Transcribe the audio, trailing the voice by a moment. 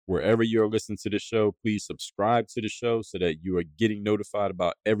Wherever you're listening to the show, please subscribe to the show so that you are getting notified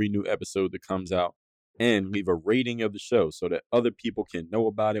about every new episode that comes out, and leave a rating of the show so that other people can know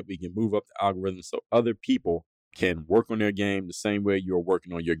about it. We can move up the algorithm so other people can work on their game the same way you're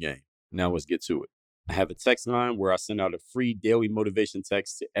working on your game. Now let's get to it. I have a text line where I send out a free daily motivation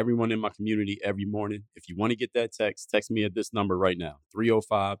text to everyone in my community every morning. If you want to get that text me at this number right now,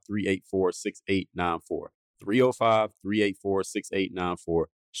 305-384-6894. 305-384-6894.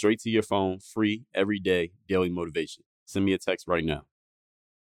 Straight to your phone, free, every day, daily motivation. Send me a text right now.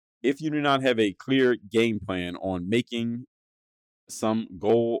 If you do not have a clear game plan on making some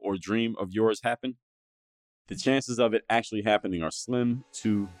goal or dream of yours happen, the chances of it actually happening are slim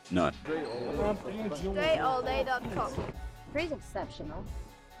to none. DreAllDay.com. Dre's exceptional.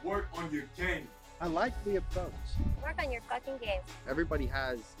 Work on your game. I like the approach. Work on your fucking game. Everybody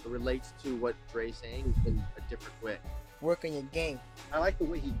relates to what Dre's saying in a different way. Work on your game. I like the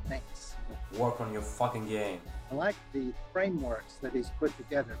way he thinks. Work on your fucking game. I like the frameworks that he's put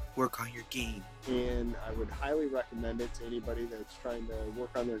together. Work on your game. And I would highly recommend it to anybody that's trying to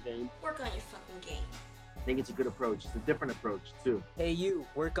work on their game. Work on your fucking game. I think it's a good approach. It's a different approach, too. Hey, you,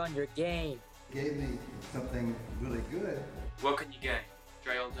 work on your game. Gave me something really good. Work on your game.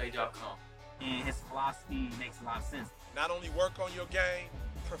 DreAllDay.com. And his philosophy makes a lot of sense. Not only work on your game,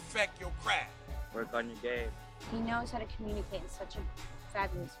 perfect your craft. Work on your game. He knows how to communicate in such a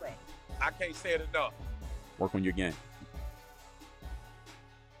fabulous way. I can't say it enough. Work on your game.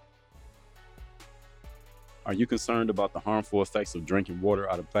 Are you concerned about the harmful effects of drinking water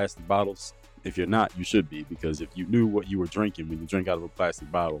out of plastic bottles? If you're not, you should be, because if you knew what you were drinking when you drink out of a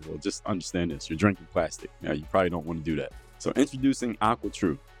plastic bottle, well, just understand this. You're drinking plastic. Now, you probably don't want to do that. So introducing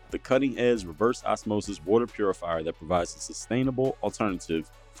AquaTru, the cutting-edge reverse osmosis water purifier that provides a sustainable alternative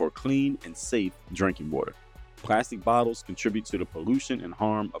for clean and safe drinking water. Plastic bottles contribute to the pollution and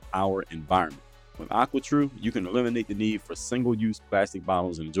harm of our environment. With AquaTru, you can eliminate the need for single-use plastic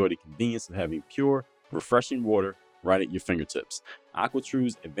bottles and enjoy the convenience of having pure, refreshing water right at your fingertips.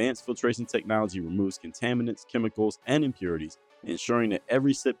 AquaTru's advanced filtration technology removes contaminants, chemicals, and impurities, ensuring that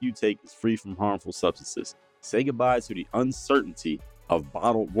every sip you take is free from harmful substances. Say goodbye to the uncertainty of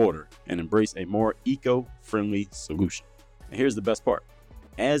bottled water and embrace a more eco-friendly solution. And here's the best part.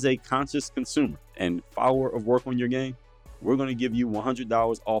 As a conscious consumer and follower of Work on Your Game, we're going to give you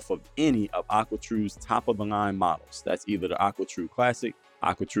 $100 off of any of AquaTru's top-of-the-line models. That's either the AquaTru Classic,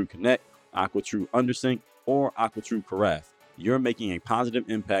 AquaTru Connect, AquaTru Undersink, or AquaTru Carafe. You're making a positive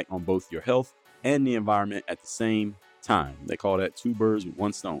impact on both your health and the environment at the same time. They call that two birds with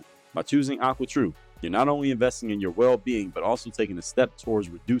one stone. By choosing AquaTru, you're not only investing in your well-being, but also taking a step towards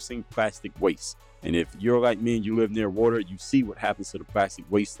reducing plastic waste. And if you're like me and you live near water, you see what happens to the plastic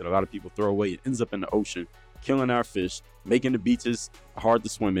waste that a lot of people throw away. It ends up in the ocean, killing our fish, making the beaches hard to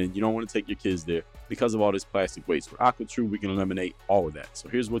swim in. You don't want to take your kids there because of all this plastic waste. With AquaTru, we can eliminate all of that. So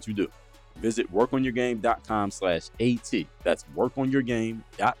here's what you do. Visit workonyourgame.com/AT. That's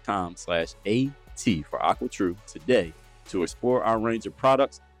workonyourgame.com/AT for AquaTru today to explore our range of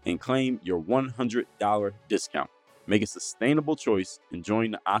products and claim your $100 discount. Make a sustainable choice and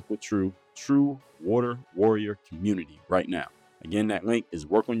join the AquaTru True Water Warrior community right now. Again, that link is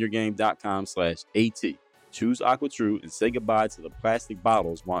workonyourgame.com/AT. Choose AquaTru and say goodbye to the plastic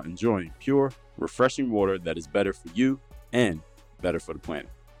bottles while enjoying pure, refreshing water that is better for you and better for the planet.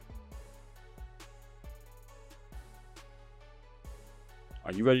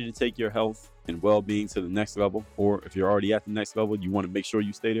 Are you ready to take your health and well-being to the next level? Or if you're already at the next level, you want to make sure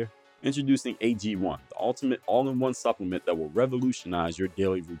you stay there? Introducing AG1, the ultimate all-in-one supplement that will revolutionize your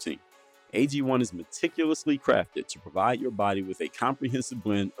daily routine. AG1 is meticulously crafted to provide your body with a comprehensive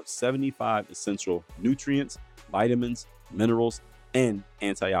blend of 75 essential nutrients, vitamins, minerals, and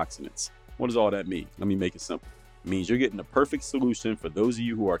antioxidants. What does all that mean? Let me make it simple. It means you're getting the perfect solution for those of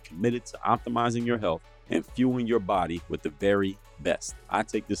you who are committed to optimizing your health and fueling your body with the very best. I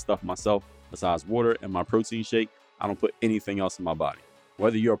take this stuff myself. Besides water and my protein shake, I don't put anything else in my body.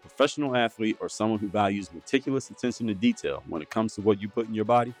 Whether you're a professional athlete or someone who values meticulous attention to detail when it comes to what you put in your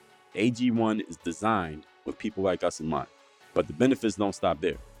body, AG1 is designed with people like us in mind. But the benefits don't stop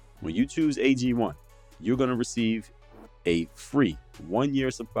there. When you choose AG1, you're going to receive a free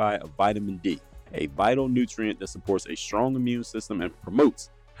 1-year supply of vitamin D, a vital nutrient that supports a strong immune system and promotes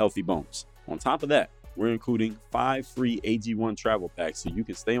healthy bones. On top of that, we're including 5 free AG1 travel packs so you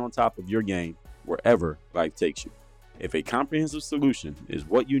can stay on top of your game wherever life takes you. If a comprehensive solution is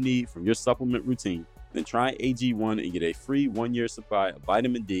what you need from your supplement routine, then try AG1 and get a free 1-year supply of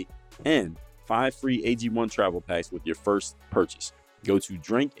vitamin D and 5 free AG1 travel packs with your first purchase. Go to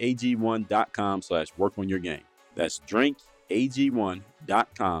drinkag1.com/workonyourgame. That's drinkag1.com/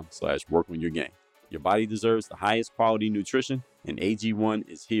 AG1.com/workonyourgame. Your body deserves the highest quality nutrition, and AG1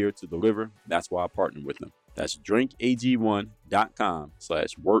 is here to deliver. That's why I partner with them. That's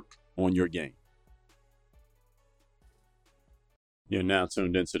drinkag1.com/workonyourgame. You're now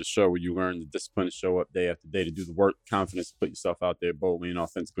tuned into the show where you learn the discipline to show up day after day to do the work, confidence to put yourself out there boldly and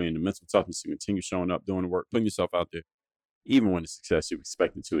authentically, and the mental toughness to continue showing up, doing the work, putting yourself out there, even when the success you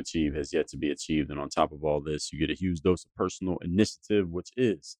expected to achieve has yet to be achieved. And on top of all this, you get a huge dose of personal initiative, which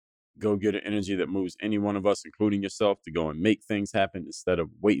is go-getter energy that moves any one of us, including yourself, to go and make things happen instead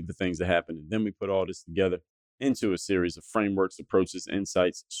of waiting for things to happen. And then we put all this together into a series of frameworks, approaches,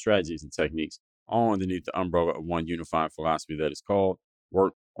 insights, strategies, and techniques, all underneath the umbrella of one unifying philosophy that is called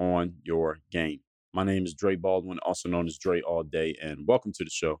Work on Your Game. My name is Dre Baldwin, also known as Dre All Day, and welcome to the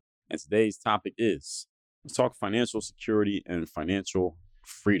show. And today's topic is, let's talk financial security and financial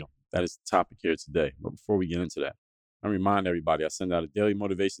freedom. That is the topic here today. But before we get into that, I remind everybody I send out a daily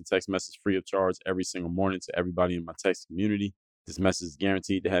motivation text message free of charge every single morning to everybody in my text community. This message is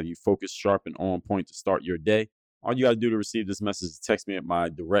guaranteed to have you focused, sharp, and on point to start your day. All you got to do to receive this message is text me at my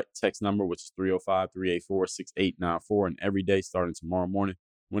direct text number, which is 305-384-6894. And every day starting tomorrow morning,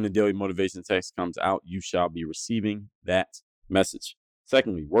 when the daily motivation text comes out, you shall be receiving that message.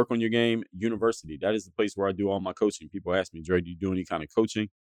 Secondly, Work on Your Game University. That is the place where I do all my coaching. People ask me, Dre, do you do any kind of coaching?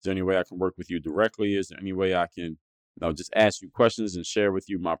 Is there any way I can work with you directly? Is there any way I can just ask you questions and share with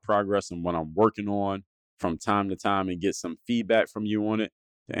you my progress and what I'm working on from time to time and get some feedback from you on it?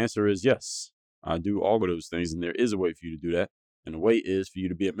 The answer is yes. I do all of those things, and there is a way for you to do that. And the way is for you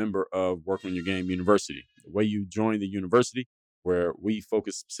to be a member of Work on Your Game University. The way you join the university, where we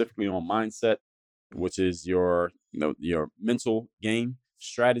focus specifically on mindset, which is your mental game,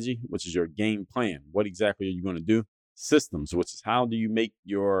 strategy, which is your game plan. What exactly are you going to do? Systems, which is how do you make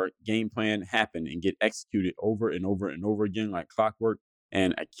your game plan happen and get executed over and over and over again like clockwork.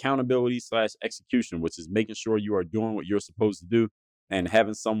 And accountability/execution, which is making sure you are doing what you're supposed to do and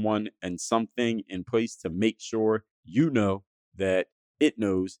having someone and something in place to make sure you know that it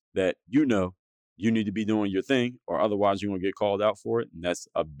knows that you know you need to be doing your thing, or otherwise you're going to get called out for it. And that's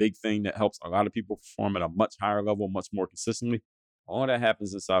a big thing that helps a lot of people perform at a much higher level, much more consistently. All that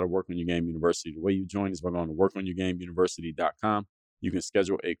happens inside of Work on Your Game University. The way you join is by going to workonyourgameuniversity.com. You can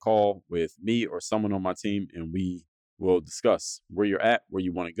schedule a call with me or someone on my team, and we will discuss where you're at, where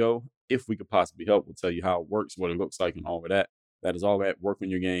you want to go. If we could possibly help, we'll tell you how it works, what it looks like, and all of that. That is all at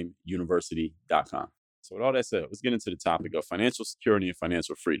workonyourgameuniversity.com. So with all that said, let's get into the topic of financial security and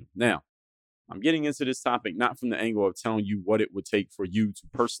financial freedom. Now, I'm getting into this topic not from the angle of telling you what it would take for you to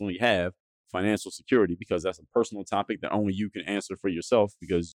personally have financial security, because that's a personal topic that only you can answer for yourself,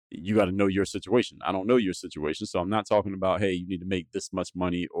 because you got to know your situation. I don't know your situation, so I'm not talking about, hey, you need to make this much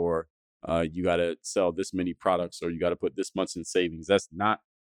money, or you got to sell this many products, or you got to put this much in savings. That's not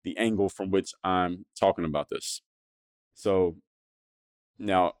the angle from which I'm talking about this. So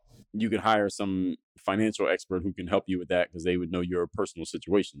now you can hire some financial expert who can help you with that, because they would know your personal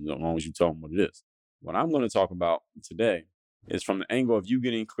situation as long as you tell them what it is. What I'm going to talk about today is from the angle of you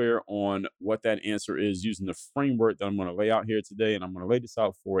getting clear on what that answer is using the framework that I'm going to lay out here today. And I'm going to lay this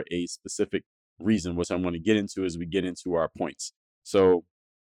out for a specific reason, which I'm going to get into as we get into our points. So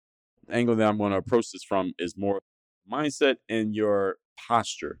the angle that I'm going to approach this from is more mindset and your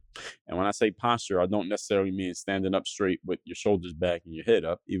posture. And when I say posture, I don't necessarily mean standing up straight with your shoulders back and your head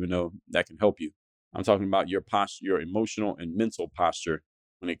up, even though that can help you. I'm talking about your posture, your emotional and mental posture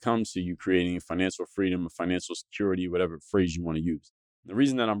when it comes to you creating financial freedom or financial security, whatever phrase you want to use. The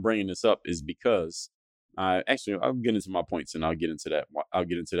reason that I'm bringing this up is because I'll get into my points, and I'll get into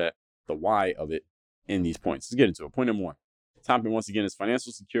that, the why of it in these points. Let's get into it. Point number one. The topic, once again, is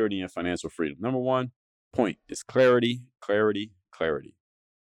financial security and financial freedom. Number one point is clarity, clarity, clarity.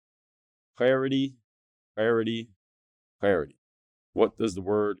 Clarity, clarity, clarity. What does the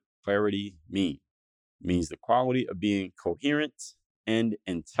word clarity mean? It means the quality of being coherent and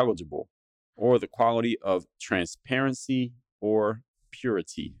intelligible, or the quality of transparency or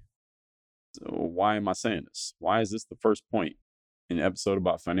purity. So why am I saying this? Why is this the first point in an episode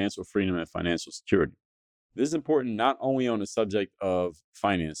about financial freedom and financial security? This is important not only on the subject of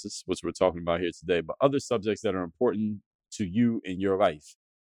finances, which we're talking about here today, but other subjects that are important to you in your life.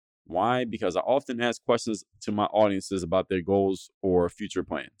 Why? Because I often ask questions to my audiences about their goals or future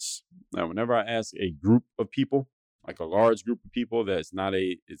plans. Now, whenever I ask a group of people, like a large group of people, it's not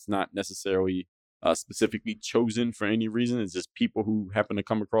necessarily specifically chosen for any reason. It's just people who happen to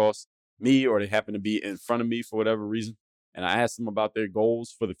come across me, or they happen to be in front of me for whatever reason. And I ask them about their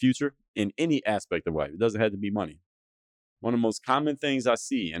goals for the future in any aspect of life. It doesn't have to be money. One of the most common things I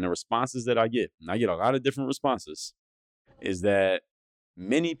see and the responses that I get, and I get a lot of different responses, is that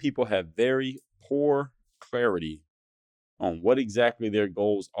many people have very poor clarity on what exactly their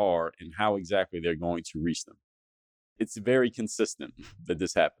goals are and how exactly they're going to reach them. It's very consistent that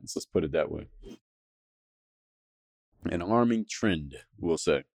this happens. Let's put it that way. An alarming trend, we'll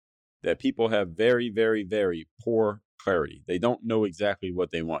say, that people have very, very, very poor clarity. They don't know exactly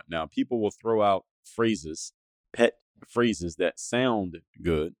what they want. Now, people will throw out phrases, pet phrases that sound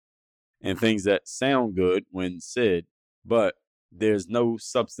good and things that sound good when said, but there's no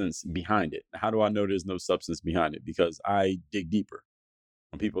substance behind it. How do I know there's no substance behind it? Because I dig deeper.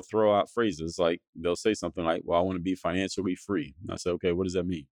 When people throw out phrases like, they'll say something like, well, I want to be financially free. And I say, okay, what does that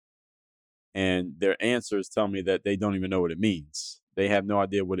mean? And their answers tell me that they don't even know what it means. They have no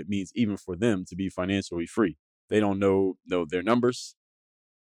idea what it means even for them to be financially free. They don't know their numbers.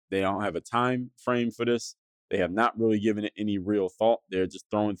 They don't have a time frame for this. They have not really given it any real thought. They're just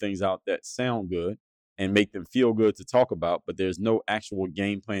throwing things out that sound good and make them feel good to talk about, but there's no actual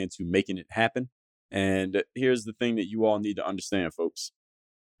game plan to making it happen. And here's the thing that you all need to understand, folks.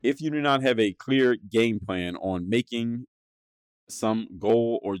 If you do not have a clear game plan on making some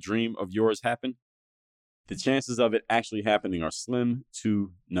goal or dream of yours happen, the chances of it actually happening are slim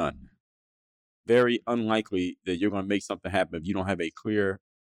to none. Very unlikely that you're going to make something happen if you don't have a clear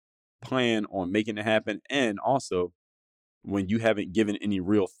plan on making it happen, and also when you haven't given any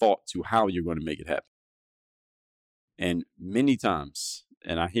real thought to how you're going to make it happen. And many times,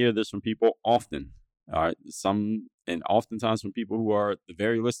 and I hear this from people often, all right, oftentimes from people who are the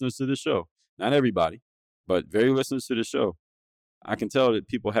very listeners to the show, not everybody, but very listeners to the show, I can tell that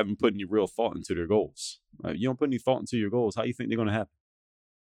people haven't put any real thought into their goals. Right? You don't put any thought into your goals, how do you think they're going to happen?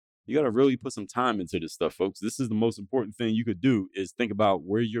 You got to really put some time into this stuff, folks. This is the most important thing you could do, is think about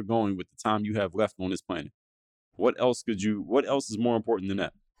where you're going with the time you have left on this planet. What else is more important than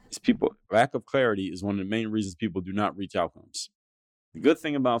that? Lack of clarity is one of the main reasons people do not reach outcomes. The good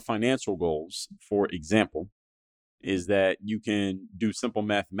thing about financial goals, for example, is that you can do simple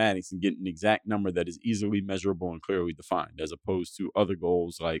mathematics and get an exact number that is easily measurable and clearly defined, as opposed to other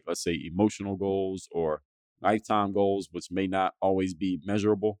goals like, let's say, emotional goals or lifetime goals, which may not always be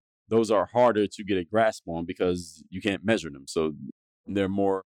measurable. Those are harder to get a grasp on because you can't measure them. So they're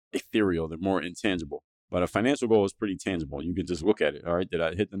more ethereal, they're more intangible. But a financial goal is pretty tangible. You can just look at it. All right, did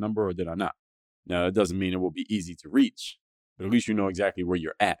I hit the number or did I not? Now, it doesn't mean it will be easy to reach, but at least you know exactly where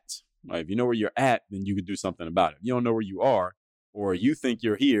you're at. Right? If you know where you're at, then you can do something about it. If you don't know where you are, or you think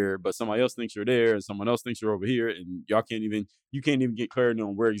you're here, but somebody else thinks you're there and someone else thinks you're over here, and you can't even get clarity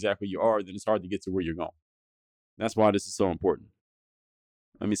on where exactly you are, then it's hard to get to where you're going. That's why this is so important.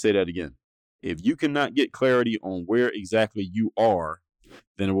 Let me say that again. If you cannot get clarity on where exactly you are,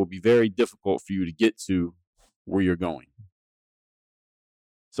 then it will be very difficult for you to get to where you're going.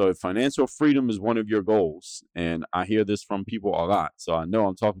 So if financial freedom is one of your goals, and I hear this from people a lot, so I know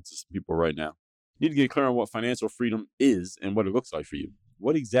I'm talking to some people right now, you need to get clear on what financial freedom is and what it looks like for you.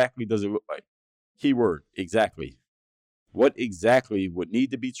 What exactly does it look like? Keyword, exactly. What exactly would need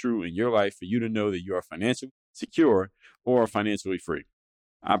to be true in your life for you to know that you are financially secure or financially free?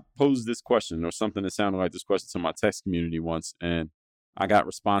 I posed this question, or something that sounded like this question, to my text community once, and I got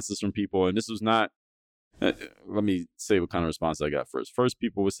responses from people, and this was not, let me say what kind of response I got first. First,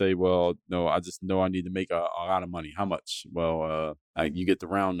 people would say, well, no, I just know I need to make a lot of money. How much? Well, you get the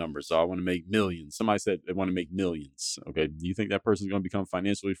round numbers, so I want to make millions. Somebody said they want to make millions. Okay, do you think that person's going to become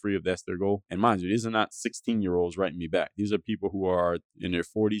financially free if that's their goal? And mind you, these are not 16-year-olds writing me back. These are people who are in their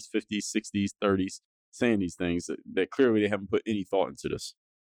 40s, 50s, 60s, 30s, saying these things that clearly they haven't put any thought into this,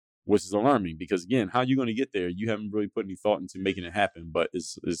 which is alarming because, again, how are you going to get there? You haven't really put any thought into making it happen, but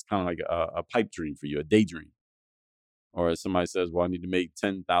it's kind of like a pipe dream for you, a daydream. Or as somebody says, well, I need to make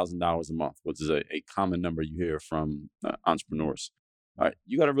 $10,000 a month, which is a common number you hear from entrepreneurs. All right,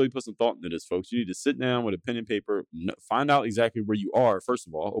 you got to really put some thought into this, folks. You need to sit down with a pen and paper, find out exactly where you are. First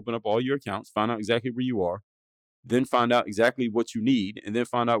of all, open up all your accounts, find out exactly where you are, then find out exactly what you need, and then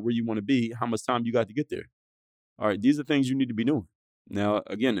find out where you want to be, how much time you got to get there. All right, these are things you need to be doing. Now,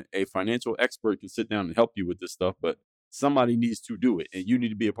 again, a financial expert can sit down and help you with this stuff, but somebody needs to do it, and you need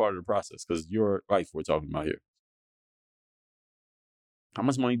to be a part of the process because your life we're talking about here. How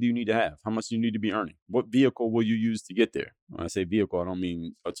much money do you need to have? How much do you need to be earning? What vehicle will you use to get there? When I say vehicle, I don't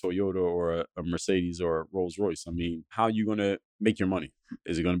mean a Toyota or a Mercedes or a Rolls Royce. I mean, how are you going to make your money?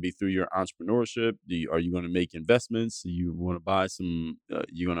 Is it going to be through your entrepreneurship? Are you going to make investments? You want to buy some,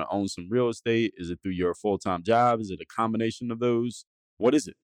 you're going to own some real estate? Is it through your full-time job? Is it a combination of those? What is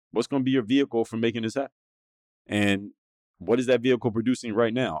it? What's going to be your vehicle for making this happen? And what is that vehicle producing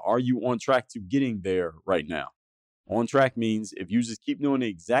right now? Are you on track to getting there right now? On track means if you just keep doing the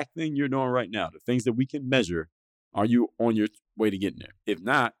exact thing you're doing right now, the things that we can measure, Are you on your way to getting there? If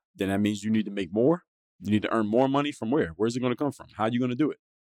not, then that means you need to make more. You need to earn more money from where? Where's it going to come from? How are you going to do it?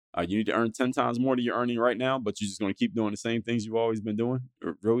 You need to earn 10 times more than you're earning right now, but you're just going to keep doing the same things you've always been doing?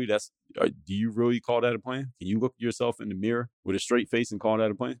 Really? Do you really call that a plan? Can you look yourself in the mirror with a straight face and call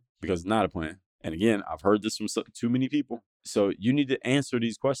that a plan? Because it's not a plan. And again, I've heard this from too many people. So you need to answer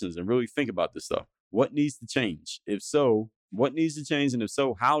these questions and really think about this stuff. What needs to change? If so, what needs to change? And if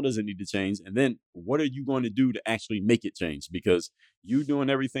so, how does it need to change? And then what are you going to do to actually make it change? Because you doing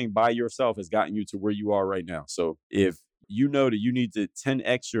everything by yourself has gotten you to where you are right now. So if you know that you need to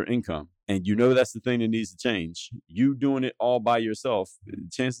 10x your income and you know that's the thing that needs to change, you doing it all by yourself, the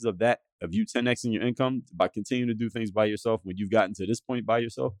chances of you 10xing your income by continuing to do things by yourself when you've gotten to this point by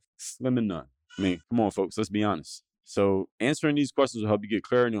yourself, slim and none. I mean, come on, folks, let's be honest. So answering these questions will help you get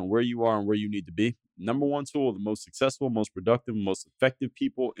clarity on where you are and where you need to be. Number one tool, the most successful, most productive, most effective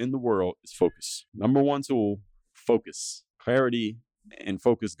people in the world is focus. Number one tool, focus. Clarity and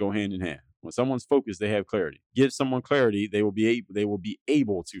focus go hand in hand. When someone's focused, they have clarity. Give someone clarity, they will be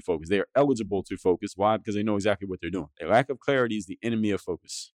able to focus. They are eligible to focus. Why? Because they know exactly what they're doing. A lack of clarity is the enemy of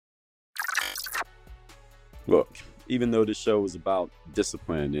focus. Look, even though this show is about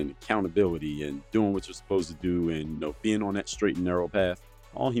discipline and accountability and doing what you're supposed to do and being on that straight and narrow path,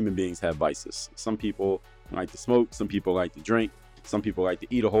 all human beings have vices. Some people like to smoke, some people like to drink, some people like to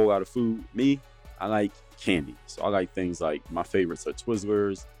eat a whole lot of food. Me, I like candy. So I like things like, my favorites are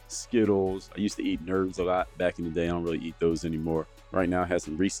Twizzlers, Skittles. I used to eat Nerds a lot back in the day. I don't really eat those anymore. Right now I have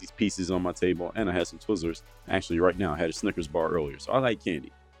some Reese's Pieces on my table and I have some Twizzlers. Actually, right now I had a Snickers bar earlier. So I like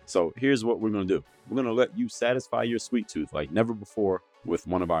candy. So here's what we're going to do. We're going to let you satisfy your sweet tooth like never before with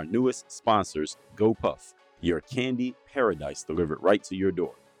one of our newest sponsors, GoPuff, your candy paradise delivered right to your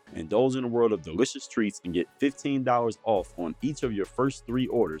door. Indulge in a world of delicious treats and get $15 off on each of your first 3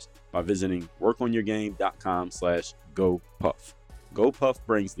 orders by visiting workonyourgame.com/GoPuff. GoPuff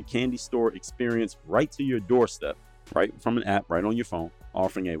brings the candy store experience right to your doorstep, right from an app, right on your phone,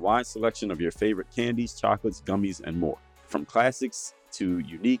 offering a wide selection of your favorite candies, chocolates, gummies, and more. From classics to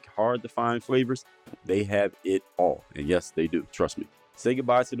unique, hard-to-find flavors, they have it all. And yes, they do. Trust me. Say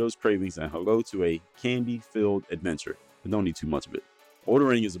goodbye to those cravings and hello to a candy-filled adventure. But don't need too much of it.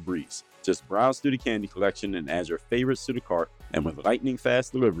 Ordering is a breeze. Just browse through the candy collection and add your favorites to the cart. And with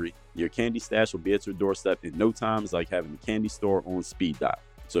lightning-fast delivery, your candy stash will be at your doorstep in no time. It's like having a candy store on speed dial.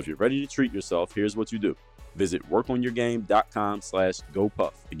 So if you're ready to treat yourself, here's what you do. Visit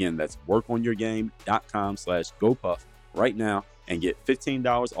workonyourgame.com/GoPuff. Again, that's workonyourgame.com/GoPuff right now and get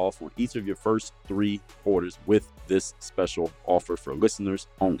 $15 off on each of your first 3 orders with this special offer for listeners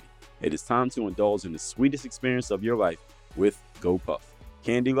only. It is time to indulge in the sweetest experience of your life with GoPuff.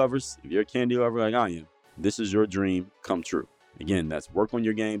 Candy lovers, if you're a candy lover like I am, this is your dream come true. Again, that's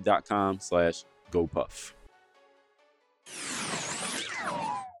workonyourgame.com/GoPuff.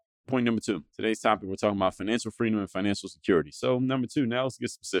 Point number 2. Today's topic, we're talking about financial freedom and financial security. So number 2, now let's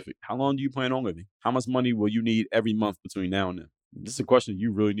get specific. How long do you plan on living? How much money will you need every month between now and then? This is a question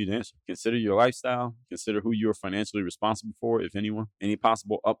you really need to answer. Consider your lifestyle. Consider who you're financially responsible for, if anyone. Any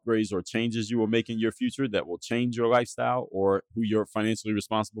possible upgrades or changes you will make in your future that will change your lifestyle or who you're financially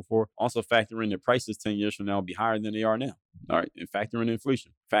responsible for. Also factor in that prices 10 years from now will be higher than they are now. All right. And factor in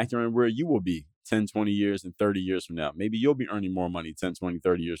inflation. Factor in where you will be 10, 20 years and 30 years from now. Maybe you'll be earning more money 10, 20,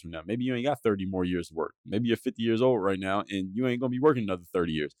 30 years from now. Maybe you ain't got 30 more years to work. Maybe you're 50 years old right now and you ain't going to be working another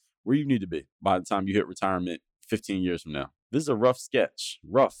 30 years. Where you need to be by the time you hit retirement 15 years from now. This is a rough sketch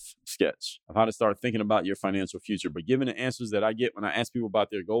of how to start thinking about your financial future. But given the answers that I get when I ask people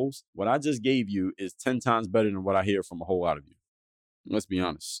about their goals, what I just gave you is 10 times better than what I hear from a whole lot of you. Let's be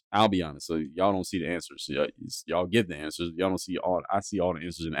honest. I'll be honest. So y'all don't see the answers. Y'all give the answers. Y'all don't see I see all the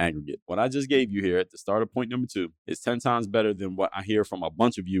answers in aggregate. What I just gave you here at the start of point number 2 is 10 times better than what I hear from a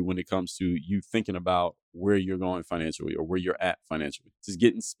bunch of you when it comes to you thinking about where you're going financially or where you're at financially. Just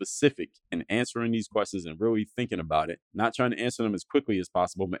getting specific and answering these questions and really thinking about it. Not trying to answer them as quickly as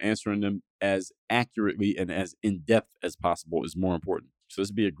possible, but answering them as accurately and as in-depth as possible is more important. So this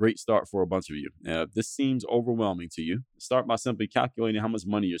would be a great start for a bunch of you. Now, if this seems overwhelming to you, start by simply calculating how much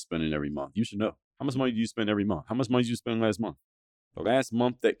money you're spending every month. You should know. How much money do you spend every month? How much money did you spend last month? The last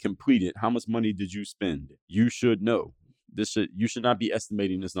month that completed, how much money did you spend? You should know. You should not be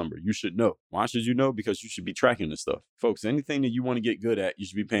estimating this number. You should know. Why should you know? Because you should be tracking this stuff. Folks, anything that you want to get good at, you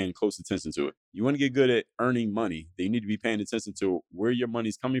should be paying close attention to it. You want to get good at earning money, then you need to be paying attention to where your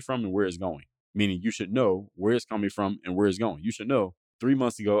money's coming from and where it's going. Meaning you should know where it's coming from and where it's going. You should know 3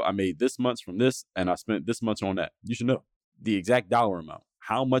 months ago, I made this much from this and I spent this much on that. You should know the exact dollar amount.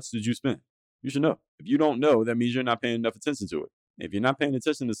 How much did you spend? You should know. If you don't know, that means you're not paying enough attention to it. If you're not paying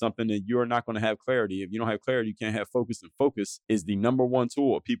attention to something, then you're not going to have clarity. If you don't have clarity, you can't have focus. And focus is the number one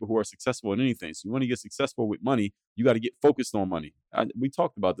tool of people who are successful in anything. So you want to get successful with money, you got to get focused on money. We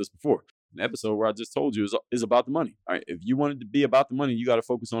talked about this before. An episode where I just told you is about the money. All right. If you want it to be about the money, you got to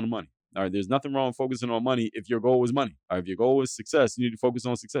focus on the money. All right. There's nothing wrong with focusing on money if your goal is money. All right, if your goal is success, you need to focus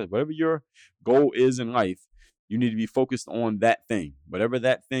on success. Whatever your goal is in life, you need to be focused on that thing. Whatever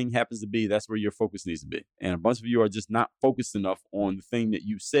that thing happens to be, that's where your focus needs to be. And a bunch of you are just not focused enough on the thing that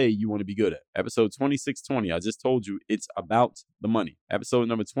you say you want to be good at. Episode 2620, I just told you it's about the money. Episode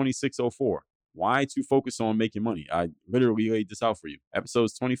number 2604. Why to focus on making money. I literally laid this out for you.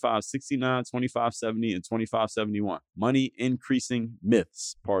 Episodes 2569, 2570, and 2571. Money increasing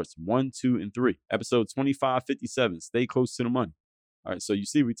myths, parts 1, 2, and 3. Episode 2557. Stay close to the money. All right, so you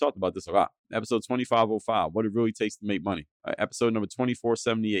see, we talked about this a lot. Episode 2505, what it really takes to make money. All right, episode number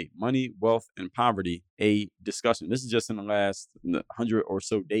 2478, money, wealth, and poverty, a discussion. This is just in the last 100 or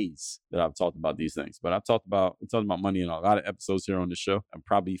so days that I've talked about these things. But we talked about money in a lot of episodes here on the show, and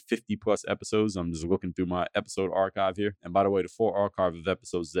probably 50 plus episodes. I'm just looking through my episode archive here. And by the way, the full archive of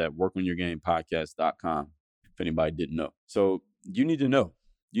episodes is at workonyourgamepodcast.com, if anybody didn't know. So you need to know.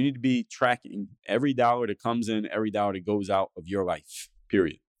 You need to be tracking every dollar that comes in, every dollar that goes out of your life,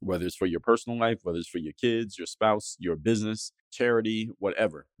 period. Whether it's for your personal life, whether it's for your kids, your spouse, your business, charity,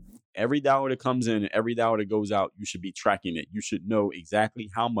 whatever. Every dollar that comes in, every dollar that goes out, you should be tracking it. You should know exactly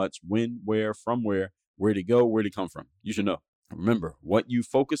how much, when, where to go, where to come from. You should know. Remember, what you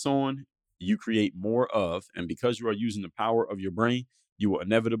focus on, you create more of. And because you are using the power of your brain, you will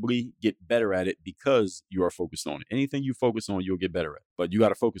inevitably get better at it because you are focused on it. Anything you focus on, you'll get better at, but you got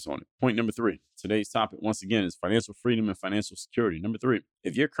to focus on it. Point number 3, today's topic, once again, is financial freedom and financial security. Number 3,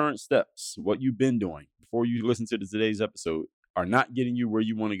 if your current steps, what you've been doing before you listen to today's episode, are not getting you where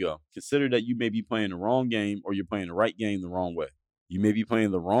you want to go, consider that you may be playing the wrong game or you're playing the right game the wrong way. You may be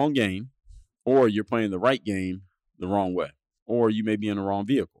playing the wrong game or you're playing the right game the wrong way, or you may be in the wrong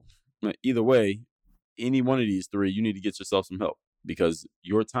vehicle. Either way, any one of these 3, you need to get yourself some help. Because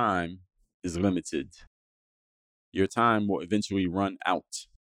your time is limited. Your time will eventually run out.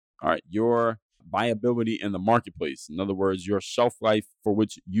 All right. Your viability in the marketplace, in other words, your shelf life for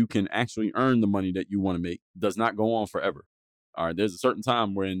which you can actually earn the money that you want to make, does not go on forever. All right. There's a certain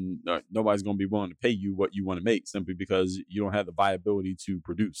time when nobody's going to be willing to pay you what you want to make simply because you don't have the viability to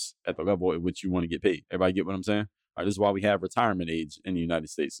produce at the level at which you want to get paid. Everybody get what I'm saying? All right, this is why we have retirement age in the United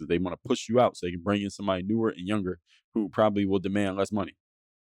States. So they want to push you out so they can bring in somebody newer and younger who probably will command less money.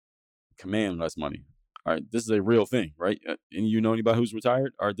 All right, this is a real thing, right? And you know anybody who's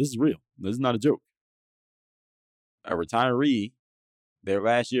retired? All right, this is real. This is not a joke. A retiree, their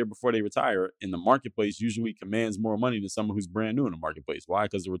last year before they retire in the marketplace usually commands more money than someone who's brand new in the marketplace. Why?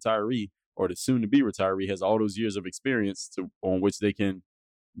 Because the retiree or the soon-to-be retiree has all those years of experience on which they can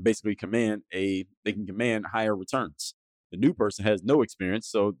basically command higher returns. The new person has no experience,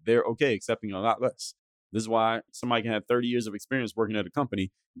 so they're okay accepting a lot less. This is why somebody can have 30 years of experience working at a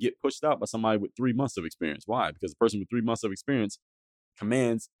company, get pushed out by somebody with 3 months of experience. Why? Because the person with 3 months of experience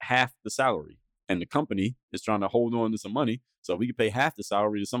commands half the salary, and the company is trying to hold on to some money. So if we can pay half the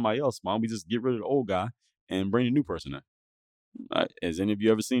salary to somebody else, why don't we just get rid of the old guy and bring a new person in? Has any of you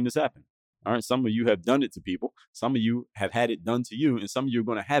ever seen this happen? All right, some of you have done it to people. Some of you have had it done to you, and some of you are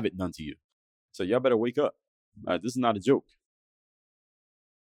going to have it done to you. So y'all better wake up. This is not a joke.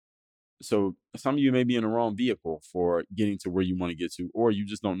 So some of you may be in the wrong vehicle for getting to where you want to get to, or you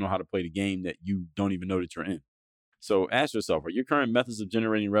just don't know how to play the game that you don't even know that you're in. So ask yourself, are your current methods of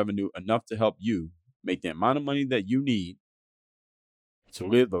generating revenue enough to help you make the amount of money that you need to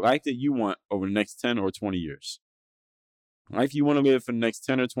live the life that you want over the next 10 or 20 years? Life you want to live for the next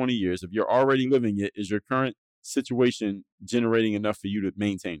 10 or 20 years, if you're already living it, is your current situation generating enough for you to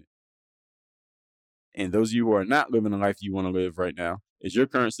maintain it? And those of you who are not living the life you want to live right now, is your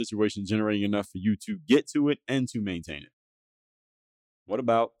current situation generating enough for you to get to it and to maintain it? What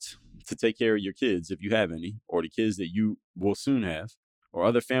about to take care of your kids, if you have any, or the kids that you will soon have, or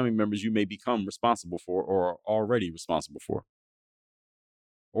other family members you may become responsible for or are already responsible for?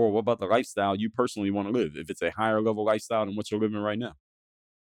 Or what about the lifestyle you personally want to live, if it's a higher level lifestyle than what you're living right now?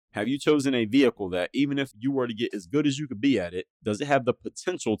 Have you chosen a vehicle that, even if you were to get as good as you could be at it, does it have the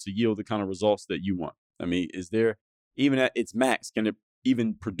potential to yield the kind of results that you want? I mean, is there, even at its max, can it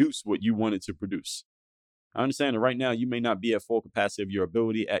even produce what you want it to produce? I understand that right now you may not be at full capacity of your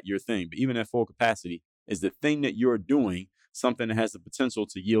ability at your thing, but even at full capacity, is the thing that you're doing something that has the potential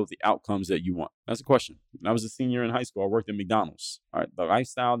to yield the outcomes that you want? That's a question. When I was a senior in high school, I worked at McDonald's. All right, the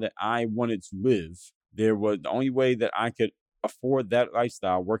lifestyle that I wanted to live, the only way that I could afford that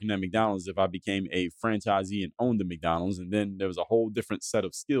lifestyle working at McDonald's if I became a franchisee and owned the McDonald's. And then there was a whole different set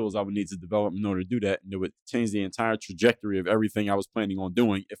of skills I would need to develop in order to do that. And it would change the entire trajectory of everything I was planning on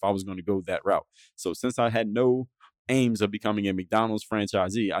doing if I was going to go that route. So since I had no aims of becoming a McDonald's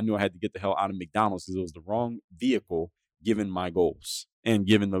franchisee, I knew I had to get the hell out of McDonald's because it was the wrong vehicle given my goals and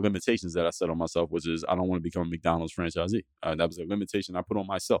given the limitations that I set on myself, which is I don't want to become a McDonald's franchisee. That was a limitation I put on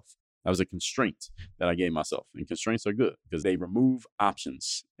myself. That was a constraint that I gave myself. And constraints are good because they remove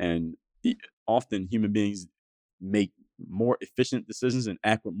options. And often human beings make more efficient decisions and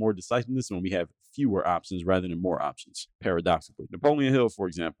act with more decisiveness when we have fewer options rather than more options, paradoxically. Napoleon Hill, for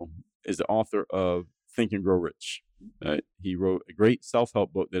example, is the author of Think and Grow Rich. He wrote a great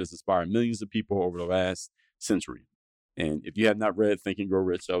self-help book that has inspired millions of people over the last century. And if you have not read Think and Grow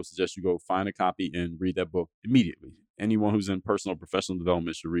Rich, I would suggest you go find a copy and read that book immediately. Anyone who's in personal or professional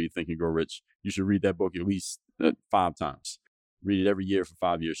development should read Think and Grow Rich. You should read that book at least 5 times. Read it every year for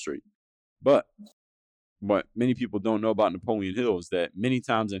 5 years straight. But what many people don't know about Napoleon Hill is that many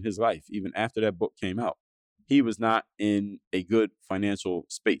times in his life, even after that book came out, he was not in a good financial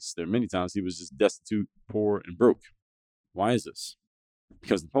space. There are many times he was just destitute, poor, and broke. Why is this?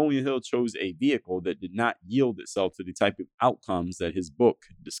 Because Napoleon Hill chose a vehicle that did not yield itself to the type of outcomes that his book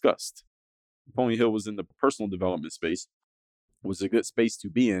discussed. Napoleon Hill was in the personal development space, was a good space to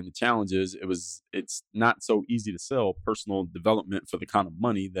be in. The challenge is it's not so easy to sell personal development for the kind of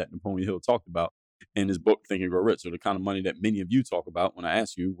money that Napoleon Hill talked about in his book, Think and Grow Rich, or the kind of money that many of you talk about when I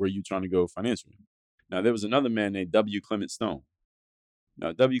ask you, where are you trying to go financially? Now, there was another man named W. Clement Stone.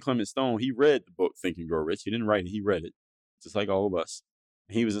 Now, W. Clement Stone, he read the book, Think and Grow Rich. He didn't write it, he read it, just like all of us.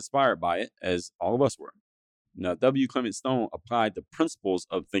 He was inspired by it, as all of us were. Now, W. Clement Stone applied the principles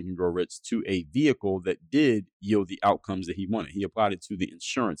of Think and Grow Rich to a vehicle that did yield the outcomes that he wanted. He applied it to the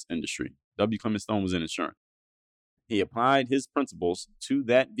insurance industry. W. Clement Stone was in insurance. He applied his principles to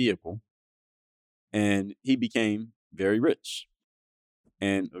that vehicle, and he became very rich.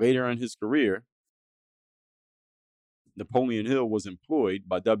 And later in his career, Napoleon Hill was employed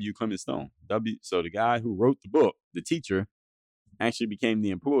by W. Clement Stone. So the guy who wrote the book, the teacher, actually became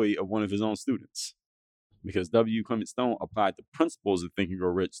the employee of one of his own students, because W. Clement Stone applied the principles of Think and Grow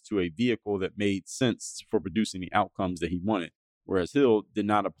Rich to a vehicle that made sense for producing the outcomes that he wanted, whereas Hill did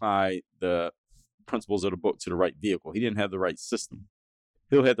not apply the principles of the book to the right vehicle. He didn't have the right system.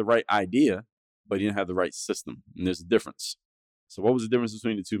 Hill had the right idea, but he didn't have the right system, and there's a difference. So what was the difference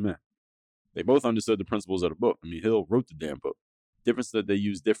between the two men? They both understood the principles of the book. I mean, Hill wrote the damn book. Difference that they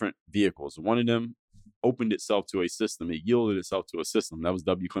used different vehicles. One of them opened itself to a system. It yielded itself to a system. That was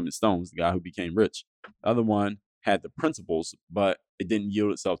W. Clement Stone, the guy who became rich. The other one had the principles, but it didn't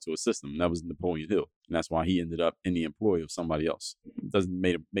yield itself to a system. That was Napoleon Hill. And that's why he ended up in the employ of somebody else. It doesn't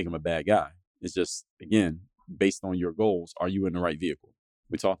make him a bad guy. It's just, again, based on your goals, are you in the right vehicle?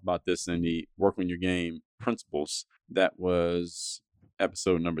 We talked about this in the Work on Your Game principles. That was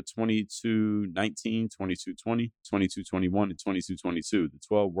episode number 2219, 2220, 2221, and 2222, the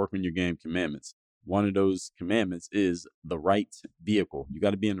 12 Work on Your Game commandments. One of those commandments is the right vehicle. You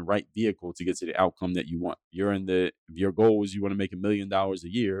got to be in the right vehicle to get to the outcome that you want. Your goal is you want to make $1 million a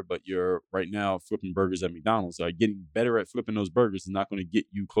year, but you're right now flipping burgers at McDonald's. So getting better at flipping those burgers is not going to get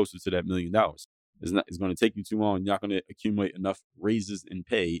you closer to that $1 million. It's going to take you too long. You're not going to accumulate enough raises in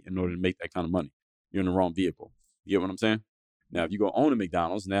pay in order to make that kind of money. You're in the wrong vehicle. You get what I'm saying? Now, if you go own a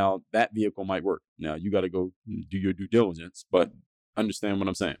McDonald's, now that vehicle might work. Now, you got to go do your due diligence, but understand what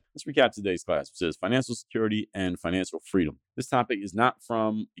I'm saying. Let's recap today's class, which is financial security and financial freedom. This topic is not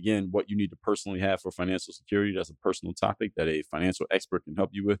from, again, what you need to personally have for financial security. That's a personal topic that a financial expert can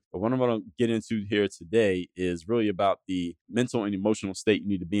help you with. But what I'm going to get into here today is really about the mental and emotional state you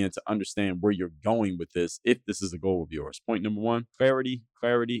need to be in to understand where you're going with this, if this is a goal of yours. Point number 1, clarity,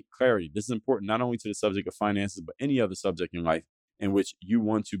 clarity, clarity. This is important not only to the subject of finances, but any other subject in life in which you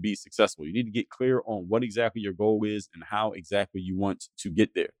want to be successful. You need to get clear on what exactly your goal is and how exactly you want to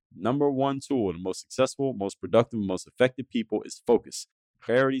get there. Number 1 tool, the most successful, most productive, most effective people is focus.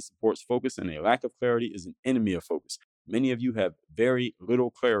 Clarity supports focus, and a lack of clarity is an enemy of focus. Many of you have very little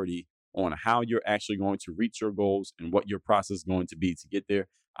clarity on how you're actually going to reach your goals and what your process is going to be to get there.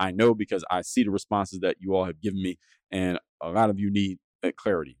 I know because I see the responses that you all have given me, and a lot of you need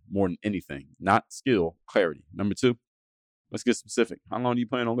clarity more than anything, not skill, clarity. Number 2, let's get specific. How long do you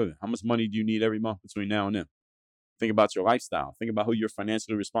plan on living? How much money do you need every month between now and then? Think about your lifestyle. Think about who you're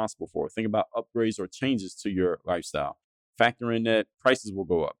financially responsible for. Think about upgrades or changes to your lifestyle. Factor in that prices will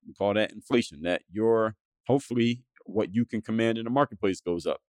go up. We call that inflation, that hopefully what you can command in the marketplace goes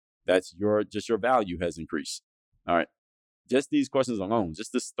up. That's your value has increased. All right. Just these questions alone,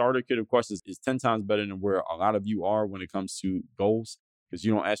 just the starter kit of questions is 10 times better than where a lot of you are when it comes to goals, because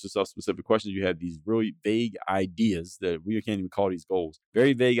you don't ask yourself specific questions. You have these really vague ideas that we can't even call these goals.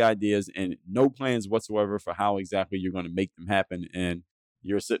 Very vague ideas and no plans whatsoever for how exactly you're going to make them happen. And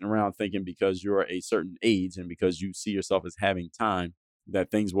you're sitting around thinking because you're a certain age and because you see yourself as having time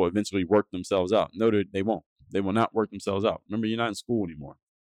that things will eventually work themselves out. No, they won't. They will not work themselves out. Remember, you're not in school anymore.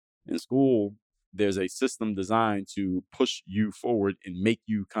 In school, there's a system designed to push you forward and make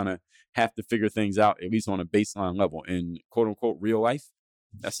you kind of have to figure things out, at least on a baseline level. In quote unquote real life,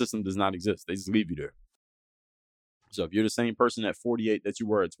 that system does not exist. They just leave you there. So if you're the same person at 48 that you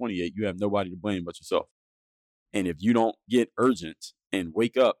were at 28, you have nobody to blame but yourself. And if you don't get urgent and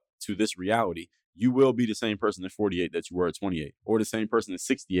wake up to this reality, you will be the same person at 48 that you were at 28, or the same person at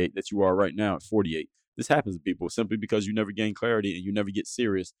 68 that you are right now at 48. This happens to people simply because you never gain clarity and you never get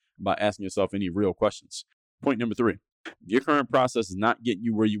serious about asking yourself any real questions. Point number 3, your current process is not getting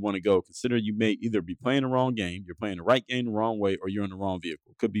you where you want to go. Consider you may either be playing the wrong game, you're playing the right game the wrong way, or you're in the wrong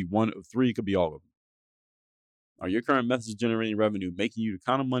vehicle. Could be one of 3, could be all of them. Are your current methods of generating revenue making you the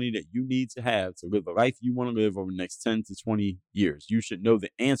kind of money that you need to have to live the life you want to live over the next 10 to 20 years? You should know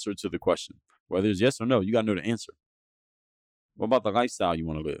the answer to the question. Whether it's yes or no, you got to know the answer. What about the lifestyle you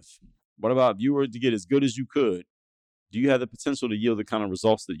want to live? What about if you were to get as good as you could, do you have the potential to yield the kind of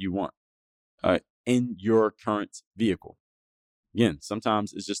results that you want in your current vehicle? Again,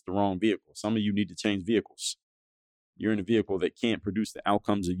 sometimes it's just the wrong vehicle. Some of you need to change vehicles. You're in a vehicle that can't produce the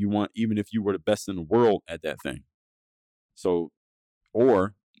outcomes that you want, even if you were the best in the world at that thing. So,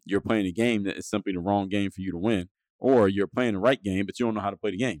 or you're playing a game that is simply the wrong game for you to win, or you're playing the right game, but you don't know how to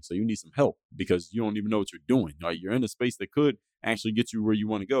play the game. So you need some help because you don't even know what you're doing. You're in a space that could actually get you where you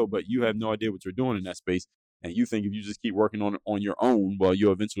want to go, but you have no idea what you're doing in that space. And you think if you just keep working on it on your own, well,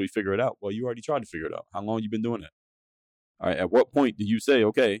 you'll eventually figure it out. Well, you already tried to figure it out. How long have you been doing that? All right. At what point do you say,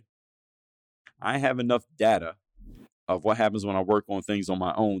 okay, I have enough data of what happens when I work on things on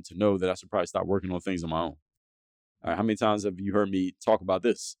my own to know that I should probably stop working on things on my own? All right, how many times have you heard me talk about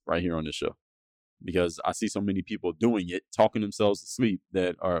this right here on this show? Because I see so many people doing it, talking themselves to sleep,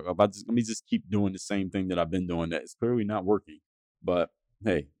 that are about to, let me just keep doing the same thing that I've been doing that is clearly not working. But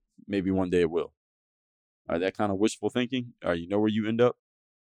hey, maybe one day it will. All right, that kind of wishful thinking, all right, you know where you end up?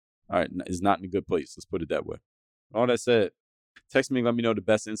 All right, is not in a good place. Let's put it that way. All that said, text me and let me know the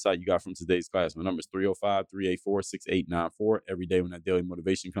best insight you got from today's class. My number is 305-384-6894. Every day when that daily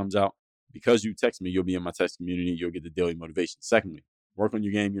motivation comes out, because you text me, you'll be in my text community. You'll get the daily motivation. Secondly, Work on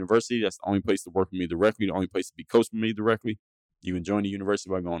Your Game University. That's the only place to work with me directly, the only place to be coached with me directly. You can join the university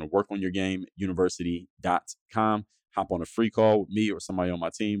by going to workonyourgameuniversity.com. Hop on a free call with me or somebody on my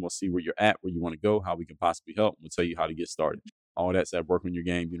team. We'll see where you're at, where you want to go, how we can possibly help. We'll tell you how to get started. All that's at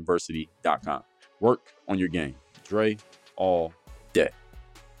workonyourgameuniversity.com. Work on your game. Dre all day.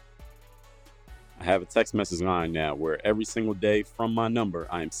 I have a text message line now where every single day from my number,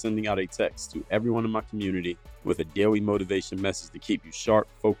 I am sending out a text to everyone in my community with a daily motivation message to keep you sharp,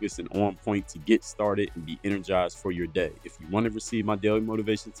 focused, and on point to get started and be energized for your day. If you want to receive my daily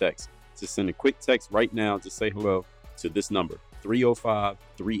motivation text, just send a quick text right now to say hello to this number,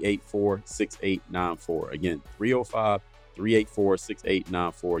 305-384-6894. Again,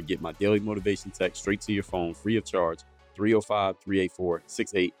 305-384-6894. Get my daily motivation text straight to your phone, free of charge,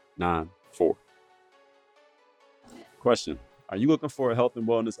 305-384-6894. Question: are you looking for a health and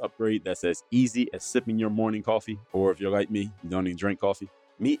wellness upgrade that's as easy as sipping your morning coffee? Or if you're like me, you don't even drink coffee?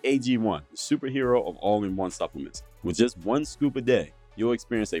 Meet AG1, the superhero of all-in-one supplements. With just one scoop a day, you'll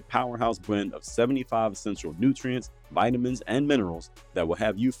experience a powerhouse blend of 75 essential nutrients, vitamins, and minerals that will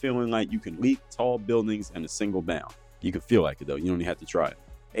have you feeling like you can leap tall buildings in a single bound. You can feel like it though, you don't even have to try it.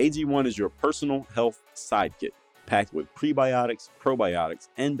 AG1 is your personal health sidekick, packed with prebiotics, probiotics,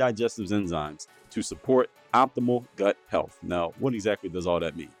 and digestive enzymes to support optimal gut health. Now, what exactly does all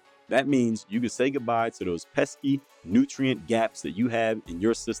that mean? That means you can say goodbye to those pesky nutrient gaps that you have in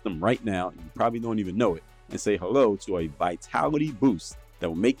your system right now, and you probably don't even know it, and say hello to a vitality boost that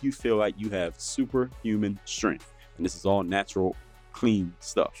will make you feel like you have superhuman strength. And this is all natural, clean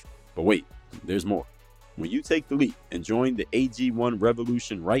stuff. But wait, there's more. When you take the leap and join the AG1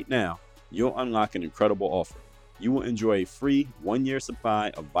 revolution right now, you'll unlock an incredible offer. You will enjoy a free 1-year supply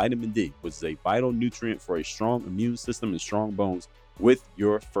of vitamin D, which is a vital nutrient for a strong immune system and strong bones, with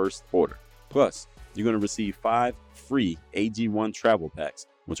your first order. Plus, you're going to receive 5 free AG1 travel packs,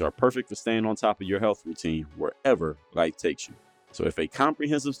 which are perfect for staying on top of your health routine wherever life takes you. So if a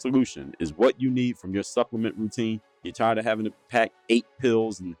comprehensive solution is what you need from your supplement routine, you're tired of having to pack 8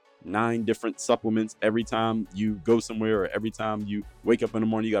 pills and 9 different supplements every time you go somewhere, or every time you wake up in the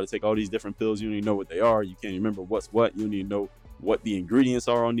morning, you got to take all these different pills. You don't even know what they are. You can't remember what's what. You don't even know what the ingredients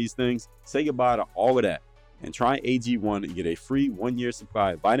are on these things. Say goodbye to all of that and try AG1 and get a free 1-year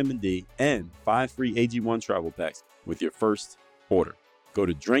supply of vitamin D and 5 free AG1 travel packs with your first order. Go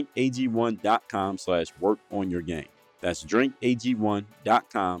to drinkag1.com/workonyourgame. That's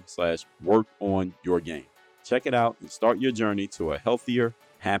drinkag1.com/workonyourgame. Check it out and start your journey to a healthier,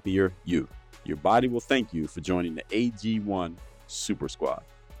 happier you. Your body will thank you for joining the AG1 Super Squad.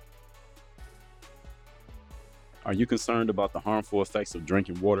 Are you concerned about the harmful effects of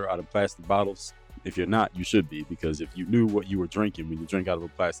drinking water out of plastic bottles? If you're not, you should be, because if you knew what you were drinking when you drink out of a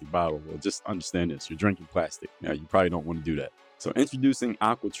plastic bottle, well, just understand this: you're drinking plastic. Now, you probably don't want to do that. So introducing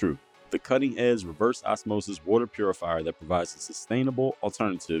AquaTrue, the cutting-edge reverse osmosis water purifier that provides a sustainable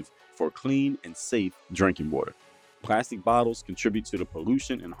alternative for clean and safe drinking water. Plastic bottles contribute to the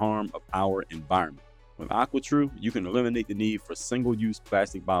pollution and harm of our environment. With AquaTrue, you can eliminate the need for single-use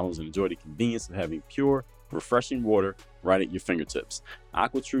plastic bottles and enjoy the convenience of having pure, refreshing water right at your fingertips.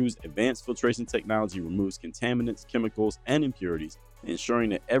 AquaTrue's advanced filtration technology removes contaminants, chemicals, and impurities, ensuring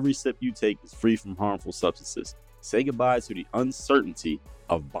that every sip you take is free from harmful substances. Say goodbye to the uncertainty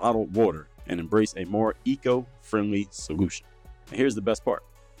of bottled water and embrace a more eco-friendly solution. And here's the best part.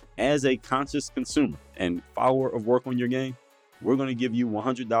 As a conscious consumer and follower of Work on Your Game, we're going to give you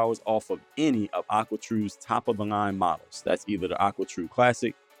 $100 off of any of AquaTrue's top-of-the-line models. That's either the AquaTrue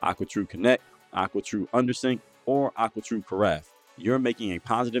Classic, AquaTrue Connect, AquaTrue Undersink, or AquaTrue Carafe. You're making a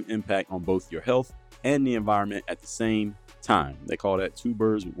positive impact on both your health and the environment at the same time. They call that 2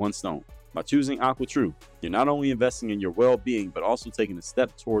 birds with 1 stone. By choosing AquaTrue, you're not only investing in your well-being, but also taking a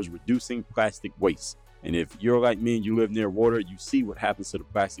step towards reducing plastic waste. And if you're like me and you live near water, you see what happens to the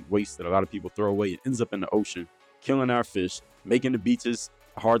plastic waste that a lot of people throw away. It ends up in the ocean, killing our fish, making the beaches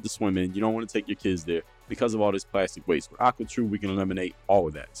hard to swim in. You don't want to take your kids there because of all this plastic waste. With AquaTrue, we can eliminate all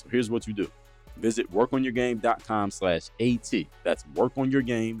of that. So here's what you do. Visit workonyourgame.com/AT. That's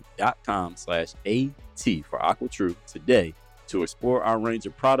workonyourgame.com/AT for AquaTrue today to explore our range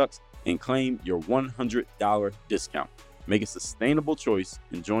of products and claim your $100 discount. Make a sustainable choice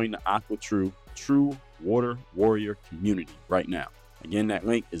and join the AquaTrue True Water Warrior community right now. Again, that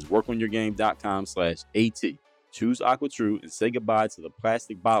link is workonyourgame.com/AT. Choose AquaTrue and say goodbye to the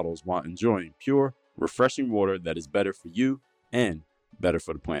plastic bottles while enjoying pure, refreshing water that is better for you and better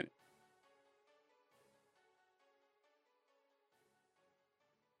for the planet.